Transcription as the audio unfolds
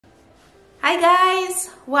Hi guys,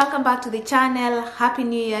 welcome back to the channel. Happy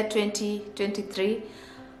New Year 2023.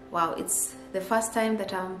 Wow, it's the first time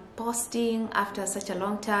that I'm posting after such a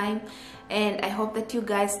long time, and I hope that you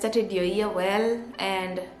guys started your year well,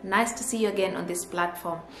 and nice to see you again on this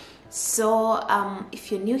platform. So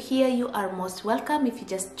if you're new here, you are most welcome. If you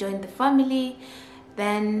just joined the family,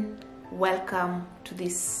 then welcome to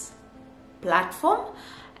this platform,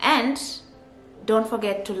 and don't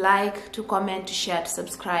forget to like, to comment, to share, to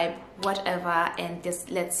subscribe, whatever, and just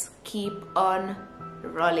let's keep on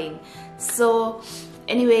rolling. So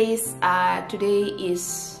anyways, today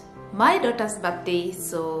is my daughter's birthday,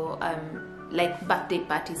 so like birthday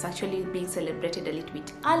party is actually being celebrated a little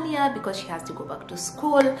bit earlier because she has to go back to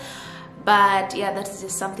school. But yeah, that's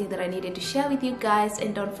just something that I needed to share with you guys.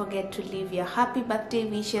 And don't forget to leave your happy birthday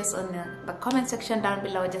wishes on the comment section down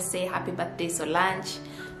below. Just say happy birthday Solange,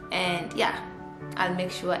 and yeah, I'll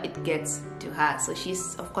make sure it gets to her. So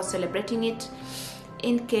she's of course celebrating it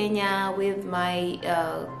in Kenya with my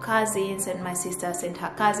cousins and my sisters and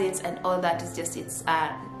her cousins and all that. It's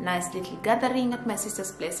a nice little gathering at my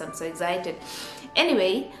sister's place. I'm so excited.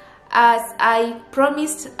 Anyway, as I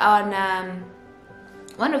promised on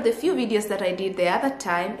one of the few videos that I did the other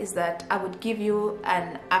time, is that I would give you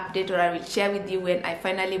an update, or I will share with you when I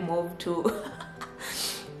finally moved to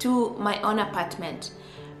to my own apartment.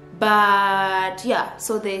 But yeah,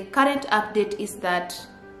 so the current update is that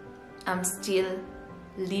I'm still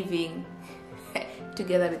living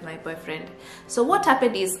together with my boyfriend. So what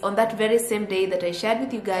happened is, on that very same day that I shared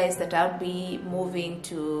with you guys that I'll be moving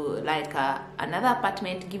to like another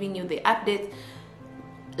apartment, giving you the update,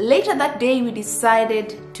 later that day we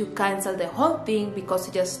decided to cancel the whole thing because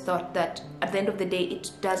we just thought that at the end of the day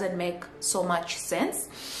it doesn't make so much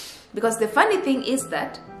sense. Because the funny thing is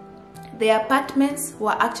that the apartments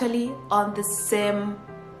were actually on the same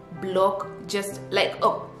block, just like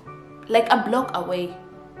a block away,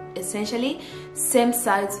 essentially. Same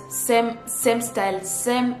size, same style,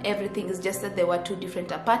 same everything. It's just that there were two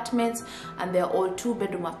different apartments, and they're all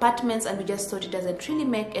 2-bedroom apartments, and we just thought it doesn't really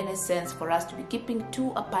make any sense for us to be keeping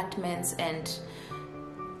 2 apartments, and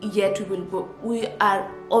yet we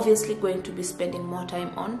are obviously going to be spending more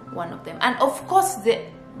time on one of them. And of course the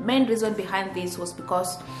main reason behind this was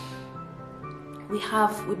because we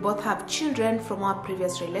both have children from our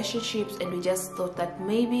previous relationships, and we just thought that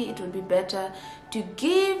maybe it would be better to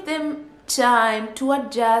give them time to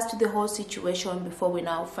adjust to the whole situation before we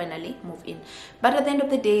now finally move in. But at the end of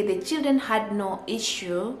the day, the children had no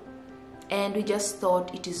issue, and we just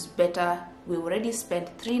thought it is better. We already spent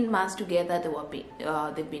 3 months together.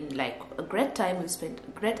 They've been like a great time. We spent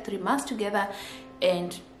a great 3 months together,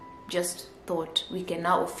 and just thought we can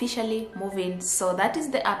now officially move in. So that is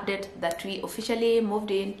the update, that we officially moved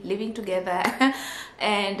in, living together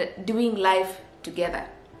and doing life together.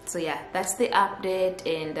 So yeah, that's the update,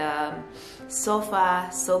 and so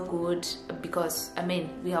far so good, because I mean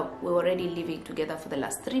we're already living together for the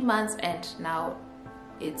last 3 months, and now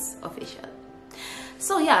it's official.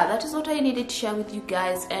 So yeah, that is what I needed to share with you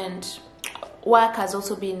guys. And work has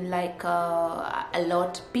also been like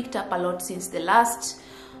picked up a lot since the last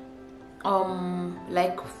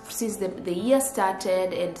since the year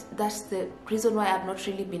started, and that's the reason why I've not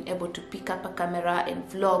really been able to pick up a camera and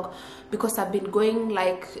vlog, because I've been going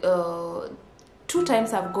like 2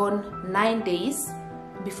 times I've gone 9 days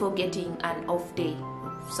before getting an off day,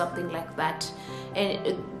 something like that.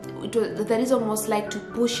 And the reason was like to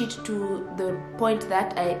push it to the point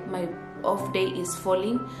that my off day is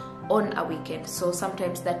falling on a weekend. So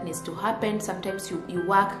sometimes that needs to happen. Sometimes you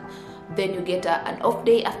work, then you get an off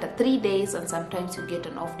day after 3 days, and sometimes you get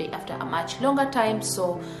an off day after a much longer time.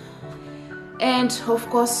 So, and of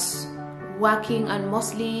course working and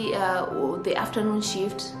mostly the afternoon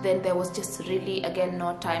shift, then there was just really again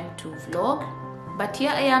no time to vlog. But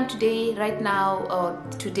here I am today, right now.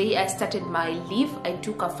 Today I started my leave. I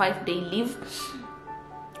took a 5-day leave,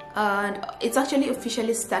 and it's actually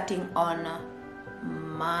officially starting on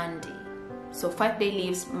Monday. So 5-day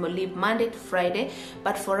leave Monday to Friday.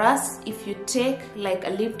 But for us, if you take like a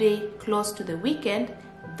leave day close to the weekend,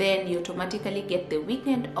 then you automatically get the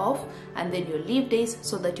weekend off and then your leave days,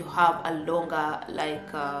 so that you have a longer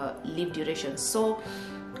like leave duration. So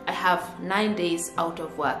I have 9 days out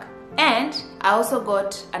of work, and I also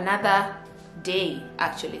got another day.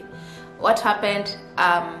 Actually, what happened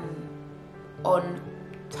on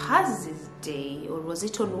Thursday, or was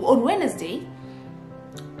it on Wednesday?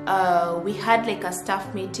 We had like a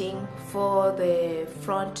staff meeting for the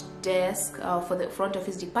front desk, for the front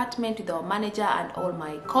office department, with our manager and all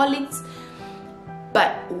my colleagues.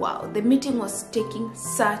 But wow, the meeting was taking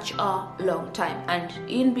such a long time, and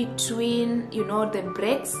in between, you know, the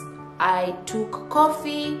breaks, I took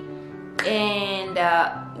coffee and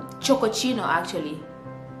chocochino actually,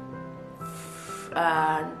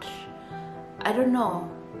 and I don't know,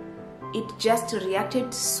 it just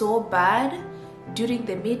reacted so bad during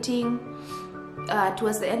the meeting.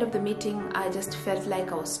 Towards the end of the meeting, I just felt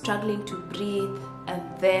like I was struggling to breathe, and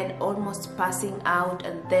then almost passing out,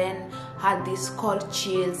 and then had these cold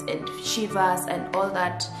chills and shivers and all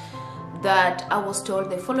that I was told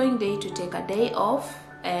the following day to take a day off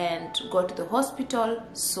and go to the hospital.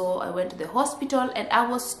 So I went to the hospital, and I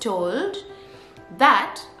was told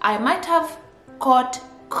that I might have caught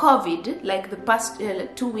COVID like the past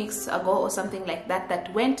 2 weeks ago or something like that,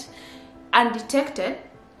 that went undetected,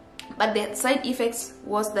 but the side effects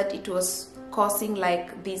was that it was causing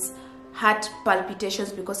like these heart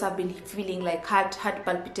palpitations, because I've been feeling like heart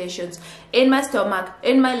palpitations in my stomach,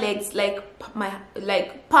 in my legs, like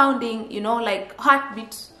pounding, you know, like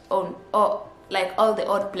heartbeats on, or like all the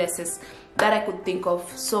odd places that I could think of.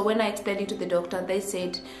 So when I explained it to the doctor, they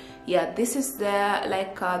said, yeah, this is the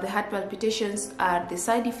the heart palpitations are the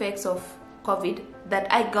side effects of COVID that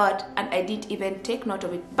I got, and I didn't even take note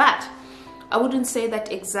of it. But I wouldn't say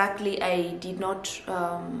that exactly I did not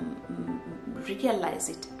realize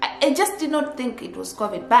it. I just did not think it was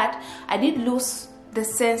COVID, but I did lose the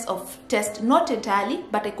sense of taste, not entirely,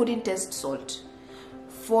 but I couldn't taste salt.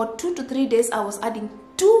 For 2 to 3 days, I was adding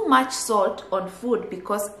too much salt on food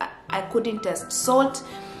because I couldn't taste salt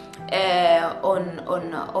on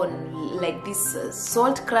like these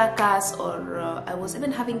salt crackers, or I was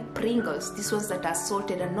even having Pringles, these ones that are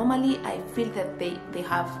salted, and normally I feel that they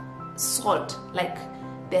have salt, like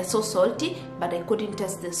they're so salty, but I couldn't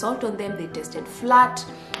taste the salt on them. They tasted flat.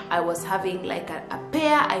 I was having like a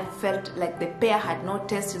pear. I felt like the pear had no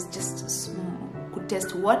taste, it just could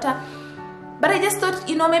taste water. But I just thought,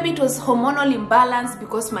 you know, maybe it was hormonal imbalance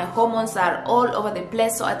because my hormones are all over the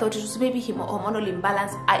place. So I thought it was maybe hormonal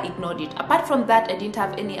imbalance. I ignored it. Apart from that, I didn't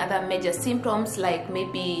have any other major symptoms, like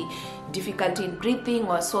maybe difficulty in breathing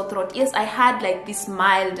or sore throat. Yes, I had like this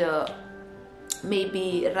mild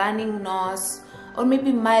maybe running nose, or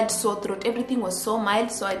maybe mild sore throat. Everything was so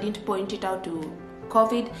mild, so I didn't point it out to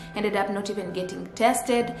COVID. Ended up not even getting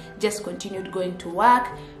tested, just continued going to work.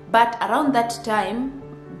 But around that time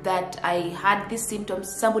that I had these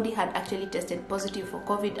symptoms, somebody had actually tested positive for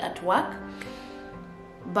COVID at work.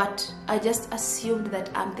 But I just assumed that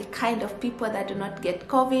I'm the kind of people that do not get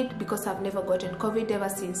COVID, because I've never gotten COVID ever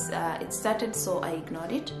since it started, so I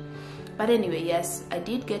ignored it. But anyway, yes, I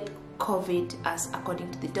did get COVID, as according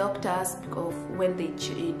to the doctors, of when they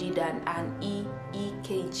did an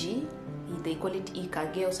EKG, they call it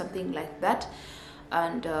EKG or something like that,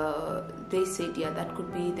 and they said, yeah, that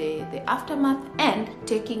could be the aftermath, and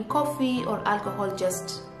taking coffee or alcohol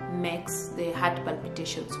just makes the heart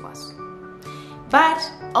palpitations worse. But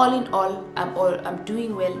all in all, I'm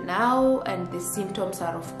doing well now, and the symptoms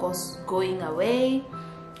are of course going away.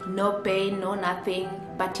 No pain, no nothing.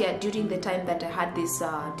 But yeah, during the time that I had this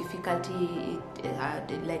difficulty,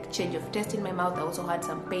 like change of taste in my mouth, I also had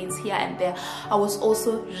some pains here and there. I was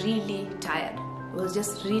also really tired. I was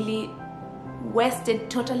just really wasted,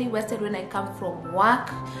 totally wasted. When I come from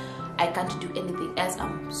work, I can't do anything else.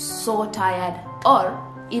 I'm so tired. Or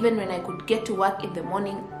even when I could get to work in the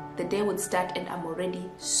morning, the day would start and I'm already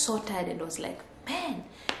so tired, and I was like, man,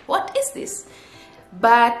 what is this?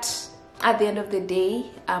 But at the end of the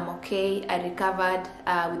day, I'm okay. I recovered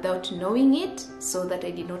without knowing it, so that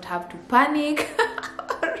I did not have to panic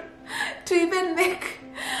or to even make,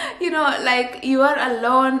 you know, like you are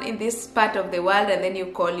alone in this part of the world, and then you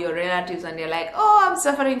call your relatives and you're like, oh, I'm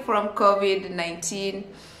suffering from COVID-19.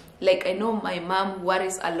 Like, I know my mom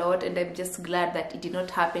worries a lot, and I'm just glad that it did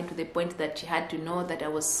not happen to the point that she had to know that I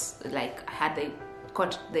was like, I had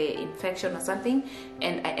caught the infection or something,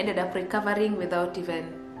 and I ended up recovering without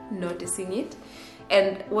even noticing it.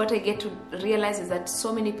 And what I get to realize is that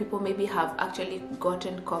so many people maybe have actually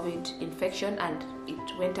gotten COVID infection and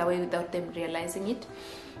it went away without them realizing it,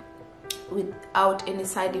 without any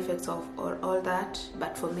side effects of or all that.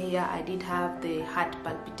 But for me, yeah, I did have the heart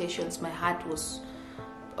palpitations. My heart was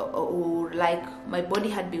like my body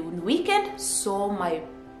had been weakened, so my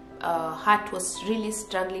heart was really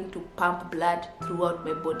struggling to pump blood throughout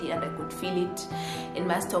my body, and I could feel it in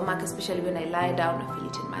my stomach, especially when I lie down. I feel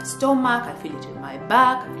it in my stomach, I feel it in my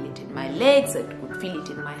back, I feel it in my legs, I could feel it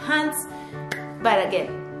in my hands. But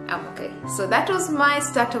again, I'm okay. So that was my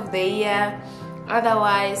start of the year.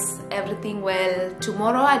 Otherwise, everything well.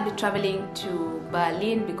 Tomorrow I'll be traveling to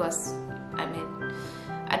Berlin, because I mean,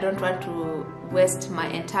 I don't want to waste my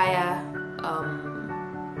entire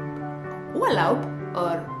Urlaub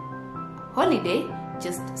or holiday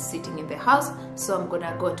just sitting in the house. So I'm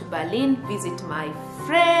gonna go to Berlin, visit my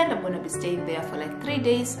friend. I'm gonna be staying there for like 3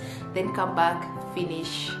 days, then come back,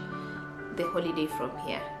 finish the holiday from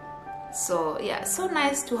here. So yeah, so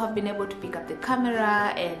nice to have been able to pick up the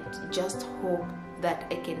camera, and just hope that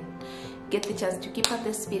I can get the chance to keep up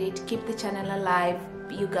the spirit, keep the channel alive.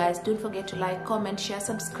 You guys, don't forget to like, comment, share,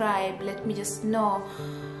 subscribe. Let me just know,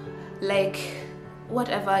 like,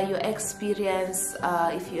 whatever your experience,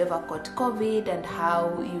 if you ever caught COVID and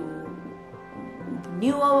how you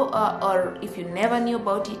knew, or if you never knew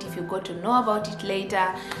about it, if you got to know about it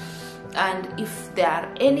later, and if there are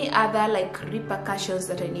any other like repercussions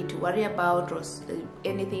that I need to worry about, or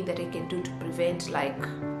anything that I can do to prevent like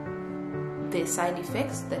the side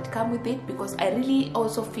effects that come with it, because I really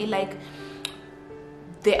also feel like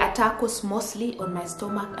the attack was mostly on my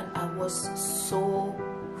stomach, and I was so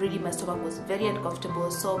really, my stomach was very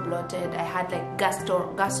uncomfortable, so bloated. I had like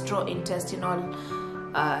gastrointestinal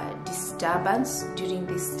disturbance during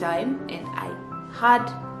this time, and I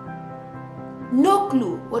had no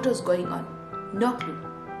clue what was going on. No clue.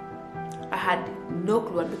 I had no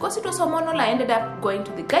clue, and because it was hormonal, I ended up going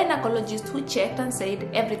to the gynecologist, who checked and said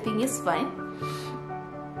everything is fine,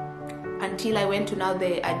 until I went to now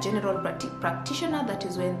the general practitioner. That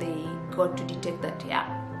is when they got to detect that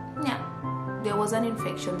there was an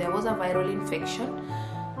infection, there was a viral infection,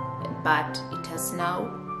 but it has now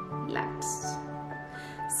lapsed.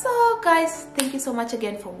 So guys, thank you so much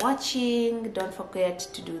again for watching. Don't forget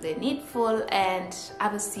to do the needful, and I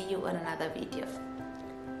will see you on another video.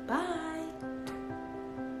 Bye.